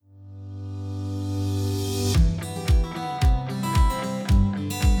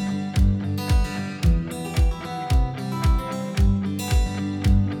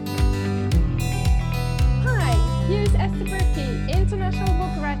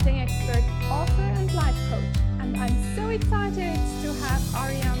marketing expert, author, and life coach. And I'm so excited to have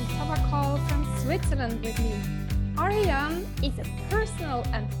Ariane Tabakal from Switzerland with me. Ariane is a personal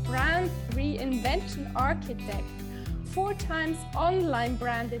and brand reinvention architect, 4 times online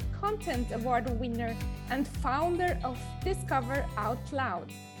branded content award winner, and founder of Discover Out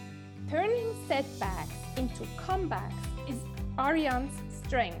Loud. Turning setbacks into comebacks is Ariane's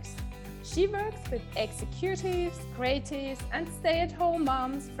strength. She works with executives, creatives, and stay-at-home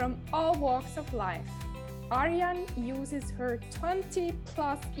moms from all walks of life. Ariane uses her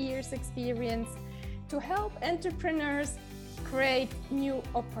 20-plus years experience to help entrepreneurs create new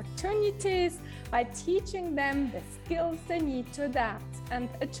opportunities by teaching them the skills they need to adapt and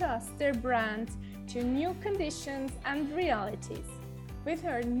adjust their brand to new conditions and realities. With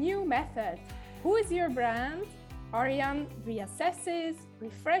her new method, Who is Your Brand? Ariane reassesses,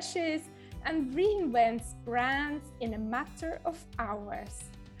 refreshes, and reinvents brands in a matter of hours.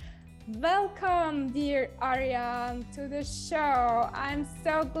 Welcome, dear Ariane, to the show. I'm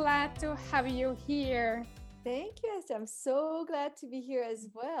so glad to have you here. Thank you, Esther. I'm so glad to be here as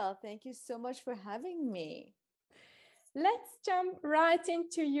well. Thank you so much for having me. Let's jump right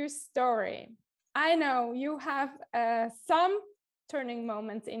into your story. I know you have some turning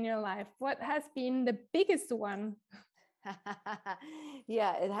moments in your life. What has been the biggest one?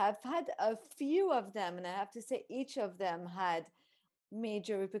 Yeah, I've had a few of them, and I have to say each of them had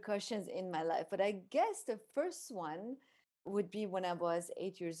major repercussions in my life. But I guess the first one would be when I was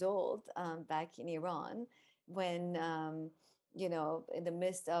 8 years old, back in Iran, when, in the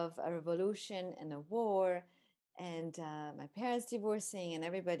midst of a revolution and a war, and my parents divorcing, and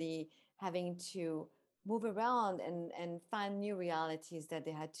everybody having to move around and find new realities that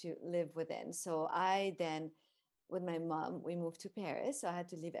they had to live within. So I then, with my mom, we moved to Paris. So I had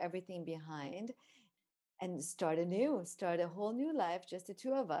to leave everything behind and start a whole new life, just the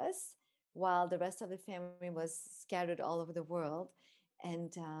two of us, while the rest of the family was scattered all over the world,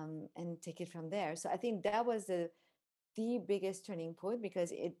 and take it from there. So I think that was the biggest turning point,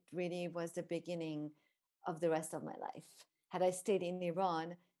 because it really was the beginning of the rest of my life. Had I stayed in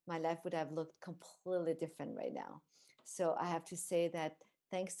Iran, my life would have looked completely different right now. So I have to say that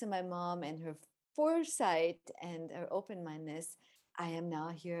thanks to my mom and her foresight and her open mindedness, I am now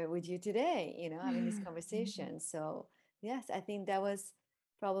here with you today, having this conversation. So, yes, I think that was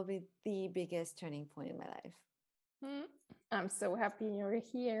probably the biggest turning point in my life. I'm so happy you're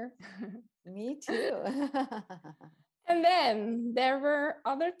here. Me too. And then there were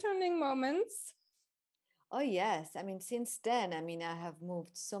other turning moments. Oh, yes. I mean, since then, I have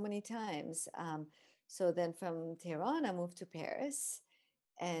moved so many times. So then from Tehran, I moved to Paris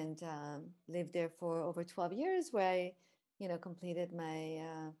and lived there for over 12 years, where I, completed my,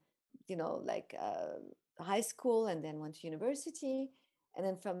 high school, and then went to university. And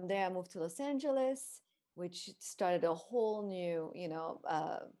then from there, I moved to Los Angeles, which started a whole new,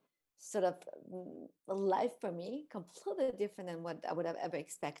 sort of life for me, completely different than what I would have ever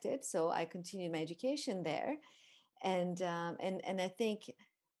expected. So I continued my education there, and I think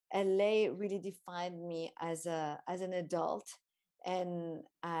LA really defined me as an adult and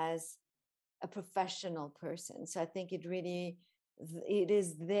as a professional person. So I think it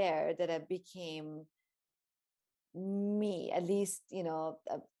is there that I became me, at least,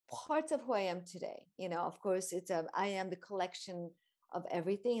 parts of who I am today. Of course, I am the collection of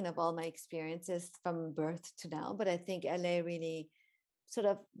everything and of all my experiences from birth to now. But I think LA really sort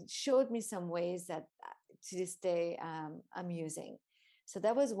of showed me some ways that to this day I'm using. So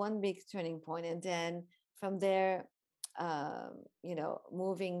that was one big turning point. And then from there,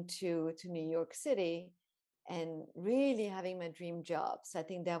 moving to New York City and really having my dream job. So I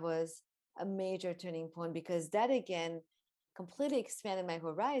think that was a major turning point, because that again completely expanded my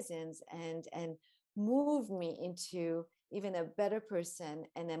horizons and moved me into even a better person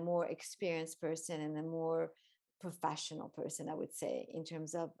and a more experienced person and a more professional person, I would say, in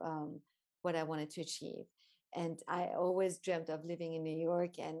terms of what I wanted to achieve. And I always dreamt of living in New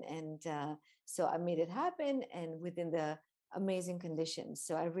York, and so I made it happen, and within the amazing conditions.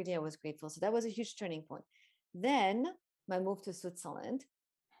 So I was grateful. So that was a huge turning point. Then my move to Switzerland,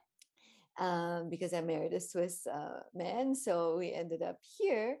 because I married a Swiss man. So we ended up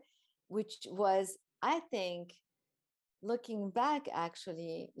here, which was, I think, looking back,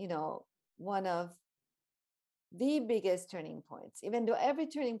 actually, one of the biggest turning points, even though every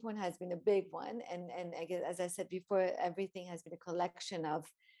turning point has been a big one. And I guess, as I said before, everything has been a collection of,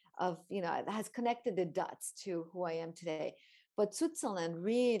 it has connected the dots to who I am today. But Switzerland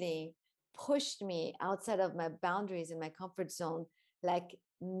really pushed me outside of my boundaries and my comfort zone like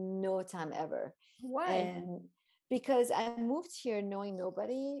no time ever. Why? And because I moved here knowing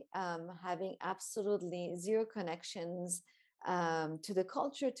nobody, having absolutely zero connections to the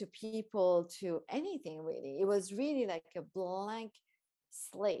culture, to people, to anything really. It was really like a blank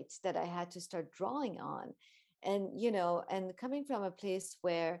slate that I had to start drawing on. And, and coming from a place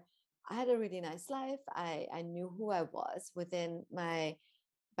where I had a really nice life, I knew who I was within my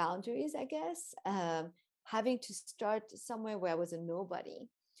boundaries, I guess, having to start somewhere where I was a nobody,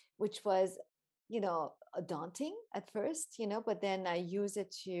 which was, daunting at first, but then I use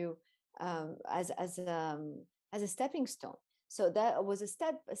it to as a stepping stone. So that was a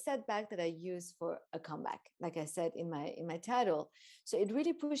setback that I used for a comeback, like I said in my title. So it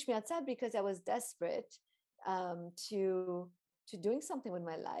really pushed me outside because I was desperate to doing something with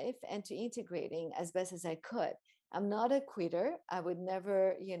my life and to integrating as best as I could. I'm not a quitter. I would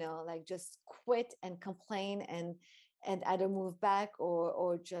never, like just quit and complain and either move back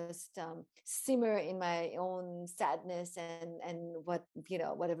or just simmer in my own sadness and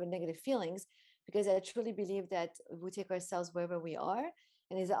whatever negative feelings, because I truly believe that we take ourselves wherever we are,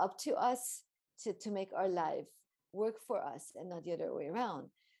 and it's up to us to make our life work for us and not the other way around.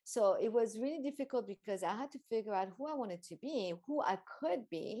 So it was really difficult because I had to figure out who I wanted to be, who I could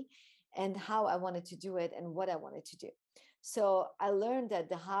be, and how I wanted to do it and what I wanted to do. So I learned that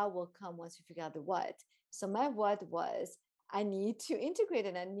the how will come once you figure out the what. So my what was, I need to integrate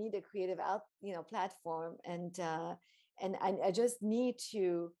and I need a creative platform, and I just need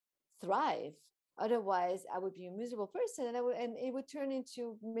to thrive. Otherwise, I would be a miserable person, and it would turn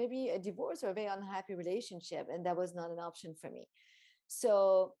into maybe a divorce or a very unhappy relationship, and that was not an option for me.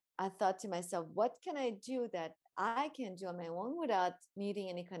 So I thought to myself, what can I do that I can do on my own without needing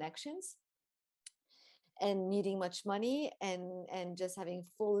any connections and needing much money, and just having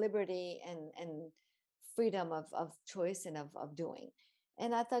full liberty and freedom of choice and of doing.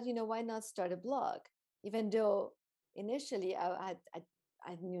 And I thought, why not start a blog? Even though initially I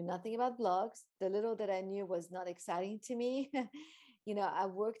knew nothing about blogs. The little that I knew was not exciting to me. I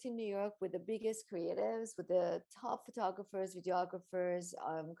worked in New York with the biggest creatives, with the top photographers, videographers,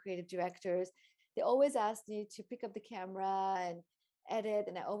 creative directors. They always asked me to pick up the camera and edit,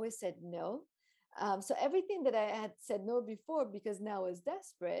 and I always said no. So everything that I had said no before, because now I was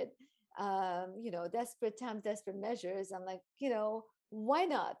desperate, desperate times, desperate measures. I'm like, why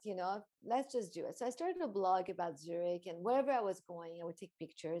not? Let's just do it. So I started a blog about Zurich, and wherever I was going, I would take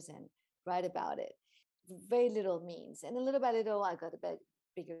pictures and write about it. Very little means. And a little by little, I got a bit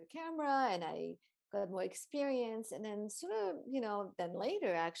bigger camera and I got more experience. And then sooner, then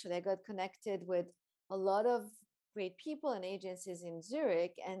later, actually, I got connected with a lot of great people and agencies in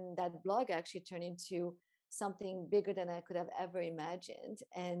Zurich. And that blog actually turned into something bigger than I could have ever imagined.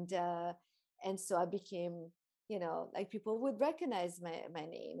 And so I became, like people would recognize my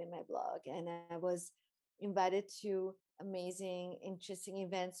name in my blog. And I was invited to amazing, interesting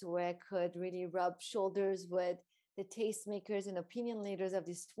events where I could really rub shoulders with the tastemakers and opinion leaders of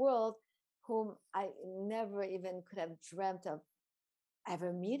this world, whom I never even could have dreamt of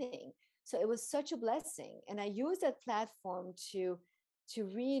ever meeting. So it was such a blessing. And I used that platform to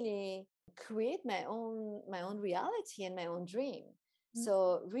really create my own reality and my own dream.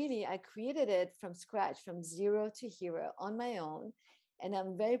 So really, I created it from scratch, from zero to hero on my own. And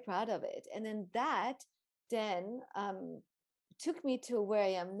I'm very proud of it. And then that then took me to where I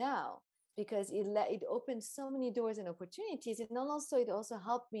am now, because it opened so many doors and opportunities. And also, it also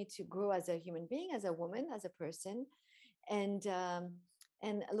helped me to grow as a human being, as a woman, as a person, and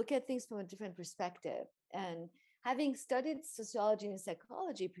look at things from a different perspective. And having studied sociology and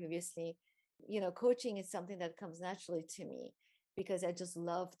psychology previously, coaching is something that comes naturally to me, because I just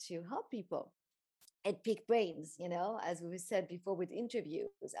love to help people and pick brains, as we said before with interviews.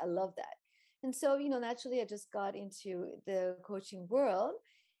 I love that. And so, naturally, I just got into the coaching world.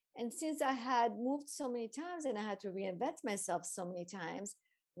 And since I had moved so many times and I had to reinvent myself so many times,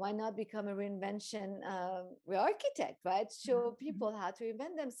 why not become a reinvention architect, right? Show people how to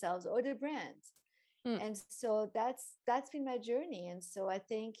reinvent themselves or their brands. And so that's been my journey. And so I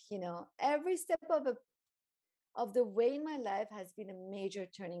think, every step of the way in my life has been a major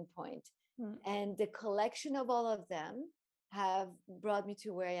turning point. And the collection of all of them have brought me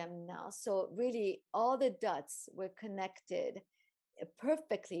to where I am now. So really, all the dots were connected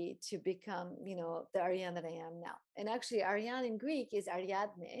perfectly to become, the Ariane that I am now. And actually, Ariane in Greek is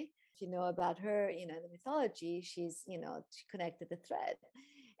Ariadne. If you know about her, in the mythology, she's, she connected the thread.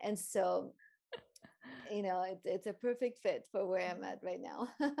 And so, it's a perfect fit for where I'm at right now.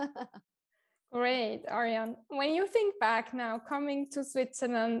 Great, Ariane. When you think back now, coming to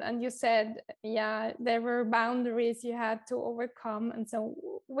Switzerland, and you said, yeah, there were boundaries you had to overcome. And so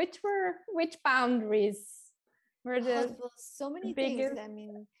which boundaries were Oh, the well, so many things. biggest? I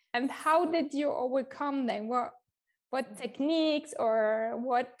mean, And how did you overcome them? What techniques or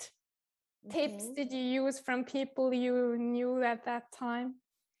what tips mhm. did you use from people you knew at that time?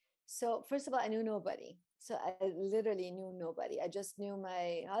 So first of all, I knew nobody. So I literally knew nobody. I just knew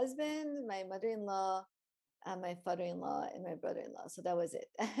my husband, my mother-in-law, my father-in-law, and my brother-in-law. So that was it.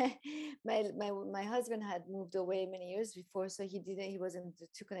 My husband had moved away many years before, so he wasn't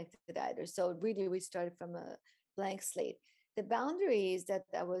too connected either. So really, we started from a blank slate. The boundaries that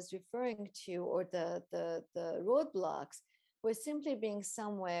I was referring to, or the roadblocks, were simply being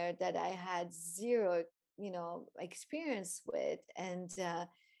somewhere that I had zero, experience with, and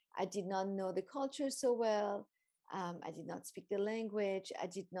I did not know the culture so well. I did not speak the language. I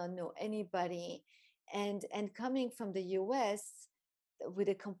did not know anybody, and coming from the US with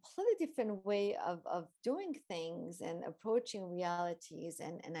a completely different way of doing things and approaching realities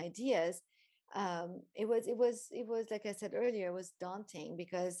and ideas, it was like I said earlier, it was daunting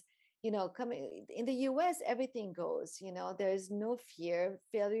because coming in the US, everything goes. There's no fear.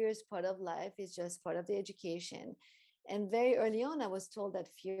 Failure is part of life. It's just part of the education. And very early on, I was told that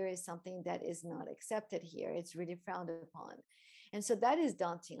fear is something that is not accepted here. It's really frowned upon. And so that is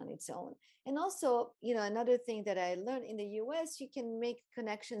daunting on its own. And also, another thing that I learned in the US, you can make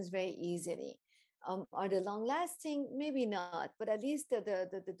connections very easily. Are they long lasting? Maybe not, but at least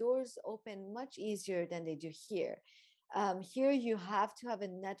the doors open much easier than they do here. Here, you have to have a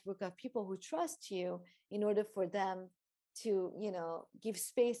network of people who trust you in order for them to, give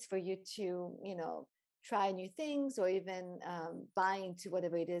space for you to, try new things or even buy into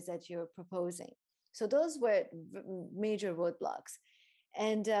whatever it is that you're proposing. So those were major roadblocks.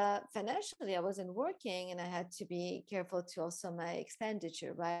 And financially, I wasn't working and I had to be careful to also my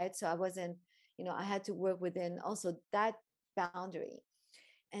expenditure, right? So I wasn't, I had to work within also that boundary.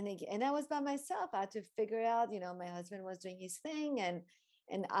 And I was by myself. I had to figure out, my husband was doing his thing,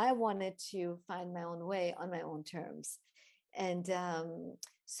 and I wanted to find my own way on my own terms. And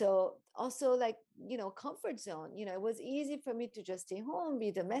so also, like, comfort zone, it was easy for me to just stay home,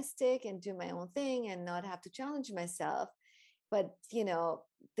 be domestic and do my own thing and not have to challenge myself. But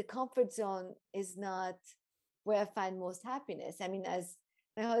the comfort zone is not where I find most happiness. I mean, as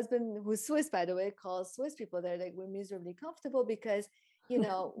my husband, who's Swiss, by the way, calls Swiss people, they're like, we're miserably comfortable because we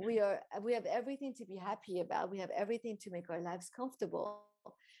have everything to be happy about. We have everything to make our lives comfortable.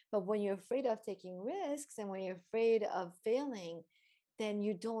 But when you're afraid of taking risks and when you're afraid of failing, then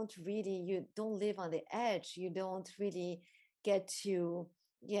you don't live on the edge. You don't really get to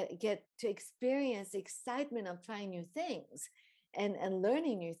get to experience the excitement of trying new things and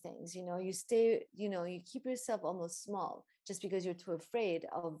learning new things. You stay, you keep yourself almost small just because you're too afraid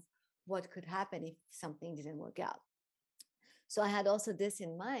of what could happen if something didn't work out. So I had also this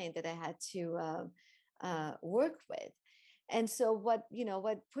in mind that I had to work with. And so what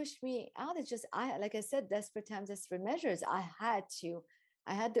pushed me out is just, like I said, desperate times, desperate measures. I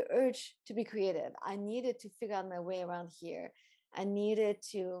had the urge to be creative. I needed to figure out my way around here. I needed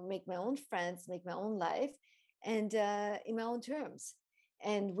to make my own friends, make my own life, and in my own terms,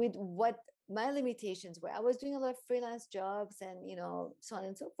 and with what my limitations were. I was doing a lot of freelance jobs and so on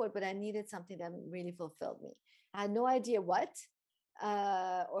and so forth, but I needed something that really fulfilled me. I had no idea what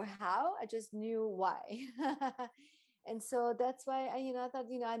or how. I just knew why. And so that's why I thought,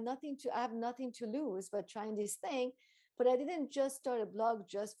 I have nothing to lose but trying this thing. But I didn't just start a blog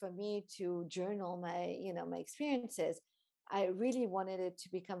just for me to journal my experiences. I really wanted it to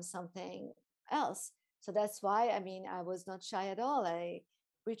become something else. So that's why, I was not shy at all. I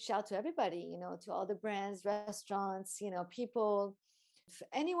reached out to everybody, to all the brands, restaurants, people,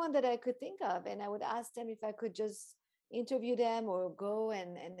 anyone that I could think of. And I would ask them if I could just interview them or go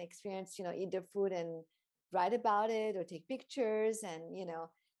and experience, eat their food and write about it or take pictures. And,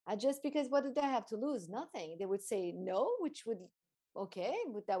 I just, because what did I have to lose? Nothing. They would say no, which would, okay,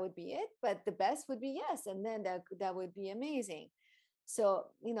 that would be it. But the best would be yes. And then that would be amazing. So,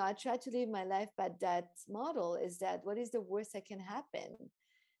 I try to live my life by that model, is that what is the worst that can happen?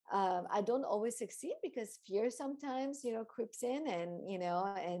 I don't always succeed because fear sometimes, creeps in,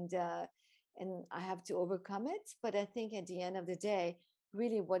 and I have to overcome it. But I think at the end of the day,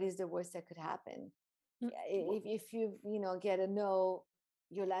 really, what is the worst that could happen? Mm. If you, get a no,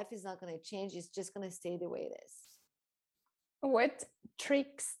 your life is not going to change. It's just going to stay the way it is. What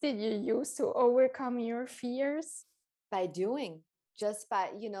tricks did you use to overcome your fears? By doing, just by,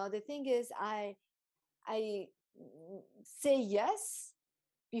 the thing is, I say yes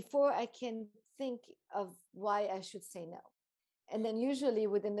before I can think of why I should say no. And then usually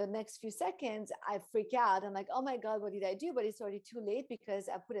within the next few seconds, I freak out. I'm like, oh my God, what did I do? But it's already too late because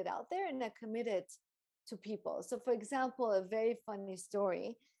I put it out there and I committed to people. So for example, a very funny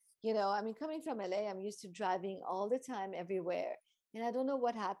story, I mean, coming from LA, I'm used to driving all the time everywhere. And I don't know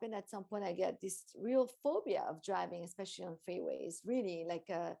what happened. At some point, I get this real phobia of driving, especially on freeways, really like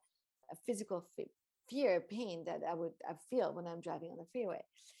a physical fear, pain that I feel when I'm driving on the freeway.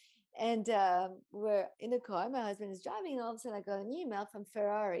 And we're in the car, my husband is driving, and all of a sudden I got an email from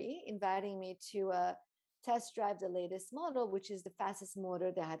Ferrari inviting me to test drive the latest model, which is the fastest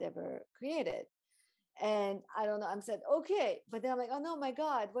motor they had ever created. And I don't know, I'm said, okay. But then I'm like, oh no, my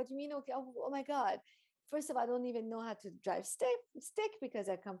God, what do you mean? Okay. Oh my God. First of all, I don't even know how to drive stick because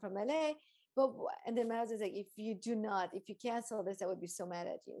I come from LA. And then my husband's like, if you cancel this, I would be so mad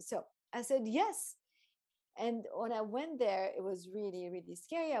at you. So I said, yes. And when I went there, it was really, really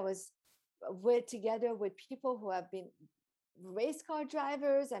scary. I was together with people who have been race car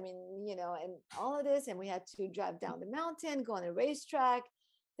drivers. I mean, and all of this. And we had to drive down the mountain, go on a racetrack,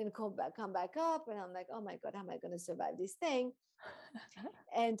 then come back up. And I'm like, oh my God, how am I going to survive this thing?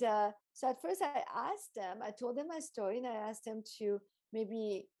 And so at first I asked them, I told them my story, and I asked them to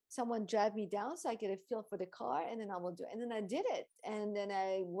maybe someone drive me down so I get a feel for the car, and then I will do it. And then I did it. And then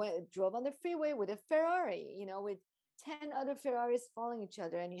I drove on the freeway with a Ferrari, with 10 other Ferraris following each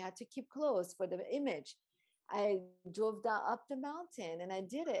other, and you had to keep close for the image. I drove down up the mountain and I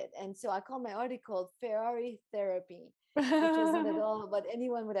did it. And so I called my article Ferrari Therapy, which wasn't at all what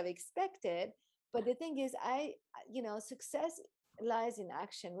anyone would have expected. But the thing is, success lies in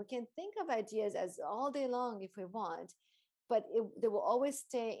action. We can think of ideas as all day long if we want, but they will always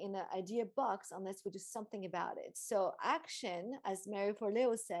stay in an idea box unless we do something about it. So action, as Marie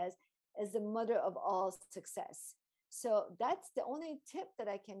Forleo says, is the mother of all success. So that's the only tip that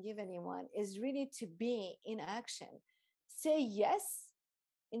I can give anyone, is really to be in action. Say yes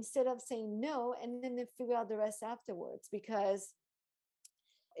instead of saying no, and then figure out the rest afterwards, because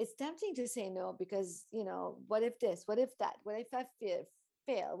it's tempting to say no because, what if this, what if that, what if I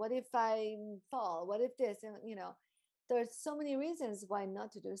fail, what if I fall, what if this, and, there's so many reasons why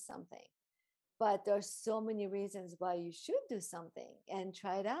not to do something. But there's so many reasons why you should do something and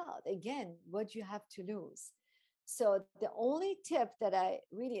try it out. Again, what do you have to lose? So the only tip that a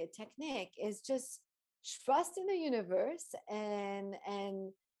technique is just trust in the universe and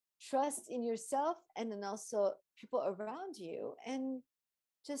trust in yourself, and then also people around you, and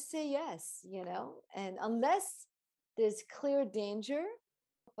just say yes, and unless there's clear danger,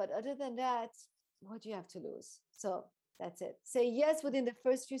 but other than that, what do you have to lose? So that's it. Say yes within the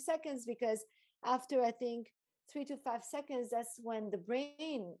first few seconds, because after, I think, 3 to 5 seconds, that's when the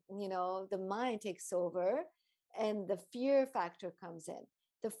brain, the mind takes over and the fear factor comes in.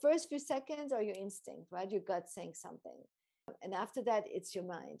 The first few seconds are your instinct, right? Your gut saying something. And after that, it's your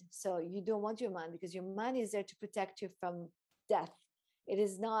mind. So you don't want your mind, because your mind is there to protect you from death. It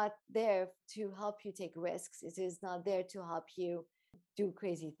is not there to help you take risks. It is not there to help you do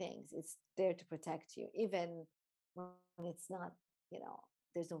crazy things. It's there to protect you, even when it's not,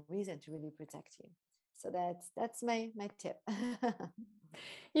 there's no reason to really protect you. So that's my tip.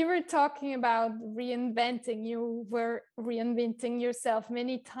 You were talking about reinventing. You were reinventing yourself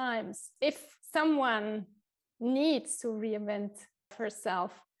many times. If someone needs to reinvent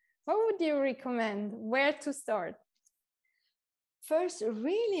herself, what would you recommend? Where to start? First,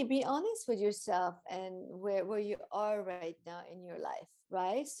 really be honest with yourself and where you are right now in your life,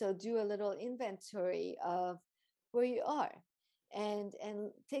 right? So do a little inventory of where you are, and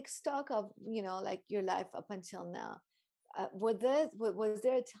take stock of, like your life up until now. Was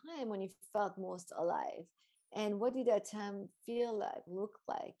there a time when you felt most alive? And what did that time feel like, look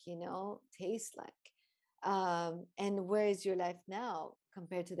like, taste like? And where is your life now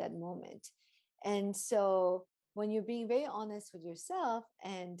compared to that moment? And so when you're being very honest with yourself,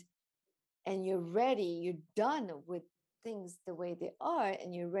 and you're ready, you're done with things the way they are,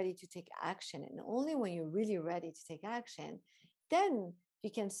 and you're ready to take action, and only when you're really ready to take action, then you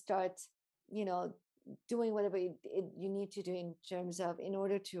can start, doing whatever you need to do in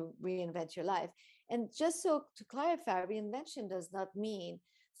order to reinvent your life. And just so to clarify, reinvention does not mean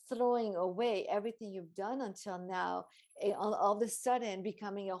throwing away everything you've done until now, all of a sudden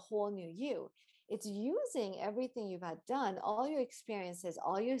becoming a whole new you. It's using everything you've had done, all your experiences,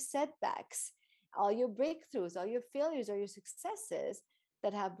 all your setbacks, all your breakthroughs, all your failures, all your successes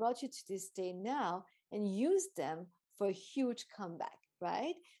that have brought you to this day now, and use them for a huge comeback,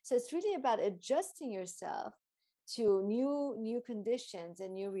 right? So it's really about adjusting yourself to new conditions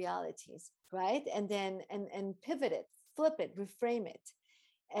and new realities, right? And then and pivot it, flip it, reframe it.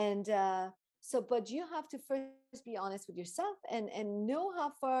 And but you have to first be honest with yourself and know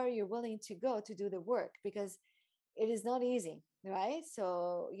how far you're willing to go to do the work, because it is not easy. right?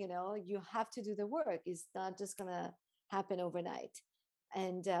 So, you have to do the work. It's not just gonna happen overnight.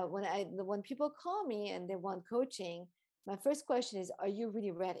 And when people call me and they want coaching, my first question is, are you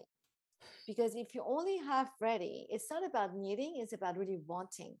really ready? Because if you only half ready, it's not about needing, it's about really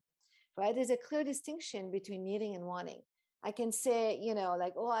wanting, right? There's a clear distinction between needing and wanting. I can say,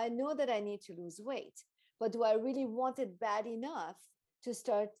 like, oh, I know that I need to lose weight, but do I really want it bad enough to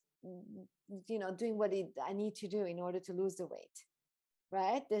start, doing what I need to do in order to lose the weight?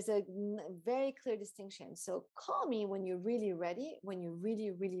 Right? There's a very clear distinction. So call me when you're really ready, when you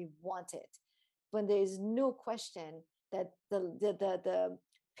really, really want it, when there is no question that the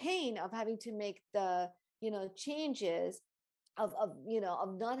pain of having to make the changes of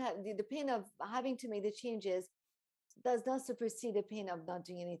not having the pain of having to make the changes does not supersede the pain of not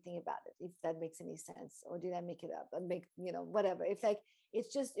doing anything about it, if that makes any sense. Or did I make it up and make, whatever? If like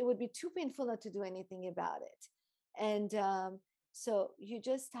it's just, it would be too painful not to do anything about it. And so you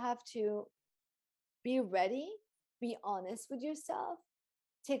just have to be ready, be honest with yourself,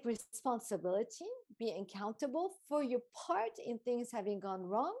 take responsibility, be accountable for your part in things having gone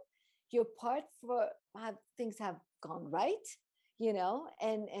wrong, your part for things have gone right,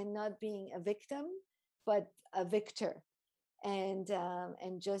 and not being a victim, but a victor. And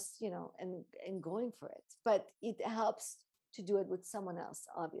just and going for it. But it helps to do it with someone else,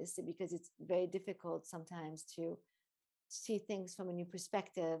 obviously, because it's very difficult sometimes to see things from a new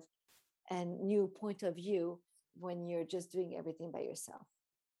perspective and new point of view when you're just doing everything by yourself.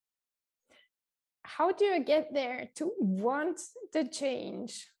 How do you get there to want the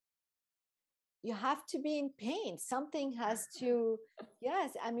change? You have to be in pain. Something has to,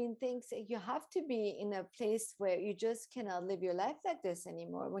 yes, I mean, things, you have to be in a place where you just cannot live your life like this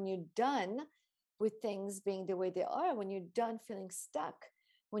anymore. When you're done with things being the way they are, when you're done feeling stuck,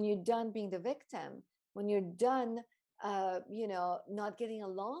 when you're done being the victim, when you're done not getting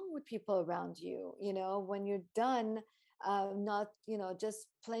along with people around you, when you're done not, just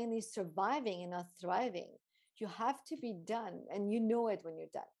plainly surviving and not thriving. You have to be done, and you know it when you're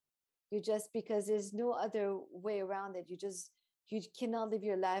done. You just, because there's no other way around it. You cannot live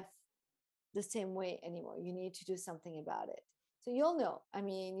your life the same way anymore. You need to do something about it. So you'll know. I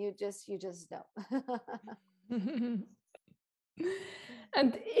mean, you just know.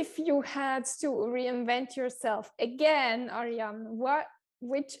 And if you had to reinvent yourself again, Ariane,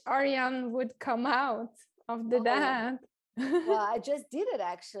 which Ariane would come out of the dad? Well, I just did it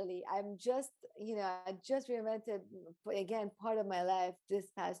actually. I just reinvented again part of my life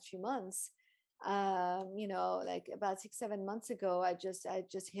this past few months. Like about 6, 7 months ago, I just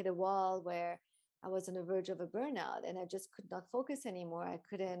hit a wall where I was on the verge of a burnout, and I just could not focus anymore. I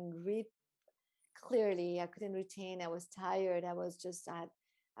couldn't read clearly. I couldn't retain. I was tired. I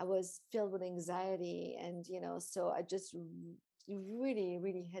was filled with anxiety, and so I just really,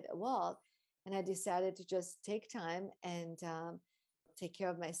 really hit a wall, and I decided to just take time and take care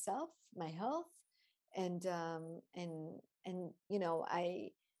of myself, my health, and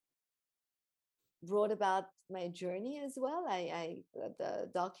I wrote about my journey as well. I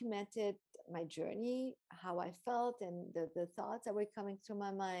documented my journey, how I felt, and the thoughts that were coming through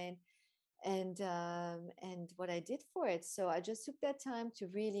my mind, and what I did for it. So I just took that time to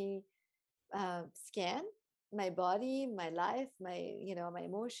really scan my body, my life, my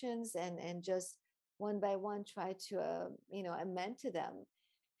emotions, and just one by one try to amend to them.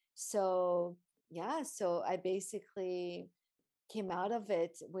 So yeah, so I basically came out of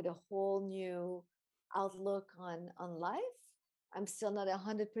it with a whole new outlook on life. I'm still not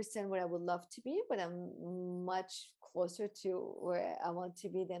 100% where I would love to be, but I'm much closer to where I want to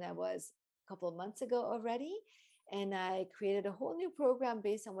be than I was a couple of months ago already. And I created a whole new program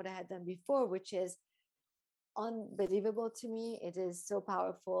based on what I had done before, which is unbelievable to me. It is so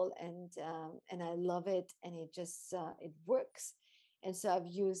powerful, and I love it, and it just it works. And so I've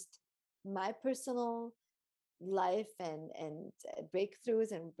used my personal life and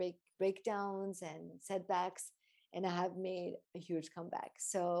breakthroughs and breakdowns and setbacks, and I have made a huge comeback.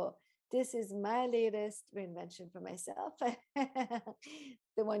 So this is my latest reinvention for myself,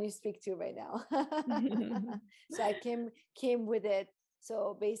 the one you speak to right now. So I came with it.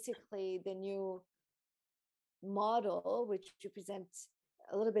 So basically, the new model, which represents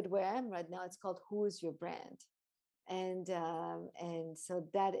a little bit where I am right now, it's called "Who is Your Brand," and so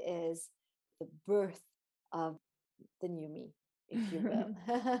that is the birth of the new me, if you will.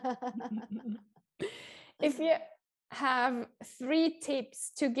 If you have 3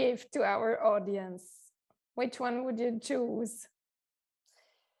 tips to give to our audience, which one would you choose?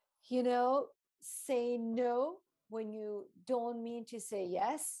 Say no when you don't mean to say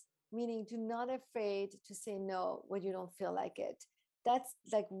yes. meaning do not afraid to say no when you don't feel like it. That's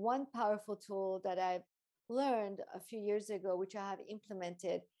like one powerful tool that I've learned a few years ago, which I have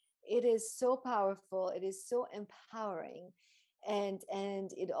implemented. It is so powerful, it is so empowering, and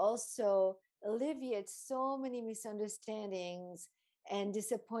it also alleviates so many misunderstandings and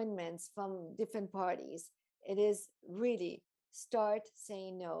disappointments from different parties. It is really start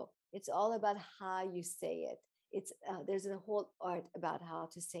saying no. It's all about how you say it. It's there's a whole art about how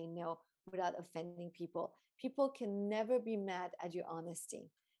to say no without offending people. People can never be mad at your honesty.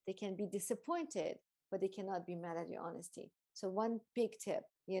 They can be disappointed, but they cannot be mad at your honesty. So one big tip,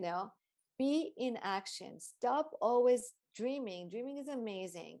 be in action. Stop always dreaming. Dreaming is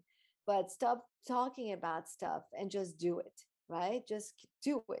amazing, but stop talking about stuff and just do it, right? Just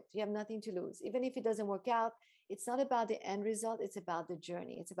do it. You have nothing to lose. Even if it doesn't work out, it's not about the end result, it's about the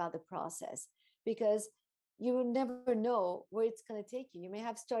journey, it's about the process. Because you will never know where it's going to take you. You may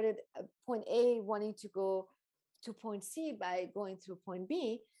have started at point A wanting to go to point C by going through point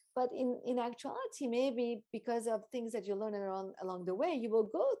B, but in actuality, maybe because of things that you learn along the way, you will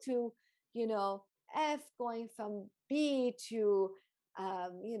go to, F going from B to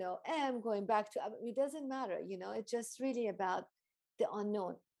M going back to, it doesn't matter, it's just really about the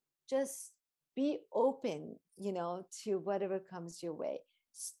unknown. Just be open, to whatever comes your way.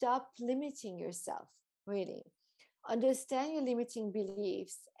 Stop limiting yourself, really. Understand your limiting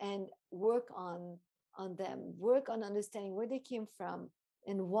beliefs and work on them. Work on understanding where they came from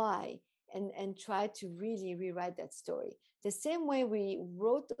and why, and try to really rewrite that story. The same way we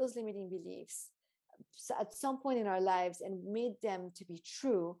wrote those limiting beliefs at some point in our lives and made them to be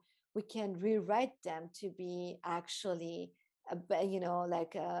true, we can rewrite them to be actually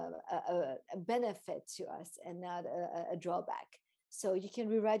like a benefit to us and not a drawback. So you can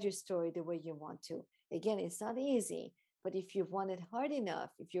rewrite your story the way you want to. Again, it's not easy, but if you want it hard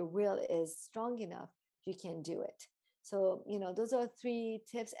enough, if your will is strong enough, you can do it. So those are three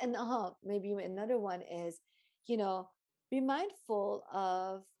tips. And maybe another one is, you know be mindful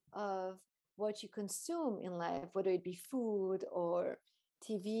of what you consume in life, whether it be food or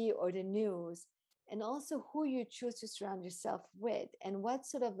TV or the news, and also who you choose to surround yourself with, and what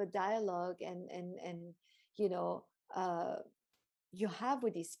sort of a dialogue and you know uh, you have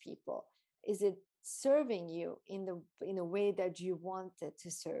with these people. Is it serving you in a way that you want it to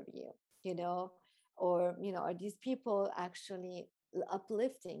serve you? You know, or are these people actually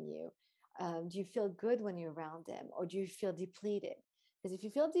uplifting you? Do you feel good when you're around them, or do you feel depleted? Because if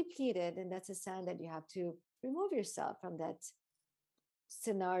you feel depleted, then that's a sign that you have to remove yourself from that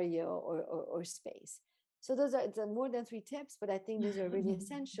scenario or space. So those are more than three tips, but I think these are really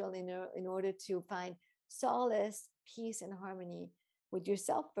essential in order to find solace, peace, and harmony with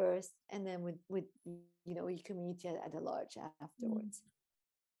yourself first, and then with your community at a large afterwards.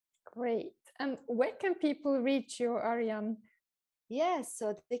 Great. And where can people reach you, Ariane? Yes,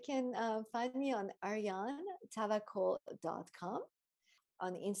 so they can find me on arianetavakol.com,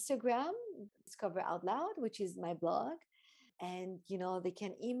 on Instagram, Discover Out Loud, which is my blog. And they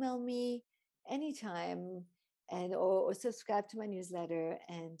can email me anytime, and or subscribe to my newsletter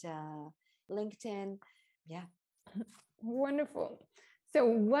and LinkedIn. Yeah. Wonderful. So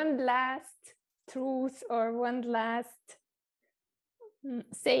one last truth or one last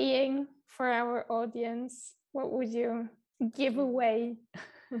saying for our audience, what would you give away?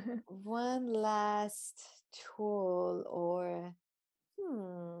 One last tool, or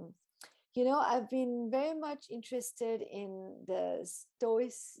I've been very much interested in the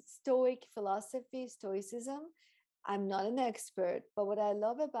Stoic philosophy, Stoicism. I'm not an expert, but what I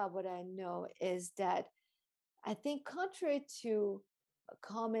love about what I know is that I think, contrary to a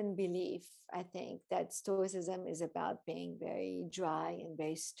common belief, I think that Stoicism is about being very dry and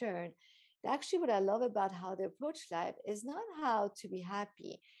very stern. Actually, what I love about how they approach life is not how to be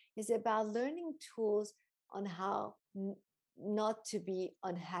happy, it's about learning tools on how not to be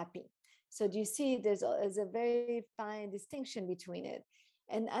unhappy. So do you see there's a very fine distinction between it.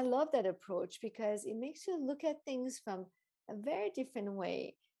 And I love that approach because it makes you look at things from a very different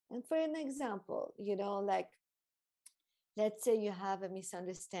way. And for an example, like, let's say you have a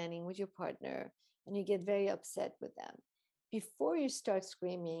misunderstanding with your partner and you get very upset with them. Before you start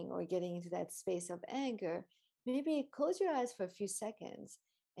screaming or getting into that space of anger, maybe close your eyes for a few seconds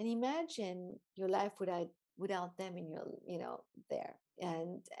and imagine your life without them in your there,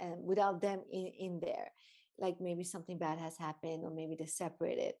 and without them in there. Like, maybe something bad has happened, or maybe they're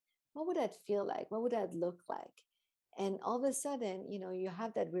separated. What would that feel like? What would that look like? And all of a sudden, you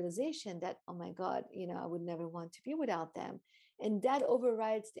have that realization that, oh my God, I would never want to be without them. And that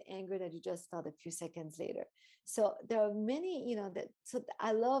overrides the anger that you just felt a few seconds later. So there are many, that, so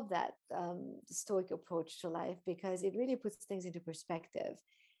I love that stoic approach to life, because it really puts things into perspective.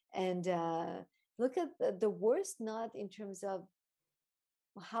 And look at the worst, not in terms of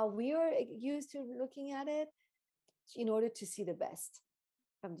how we are used to looking at it, in order to see the best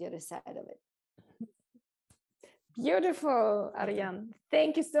from the other side of it. Beautiful, Ariane.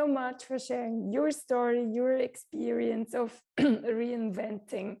 Thank you so much for sharing your story, your experience of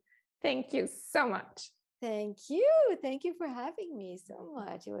reinventing. Thank you so much. Thank you. Thank you for having me so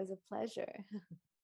much. It was a pleasure.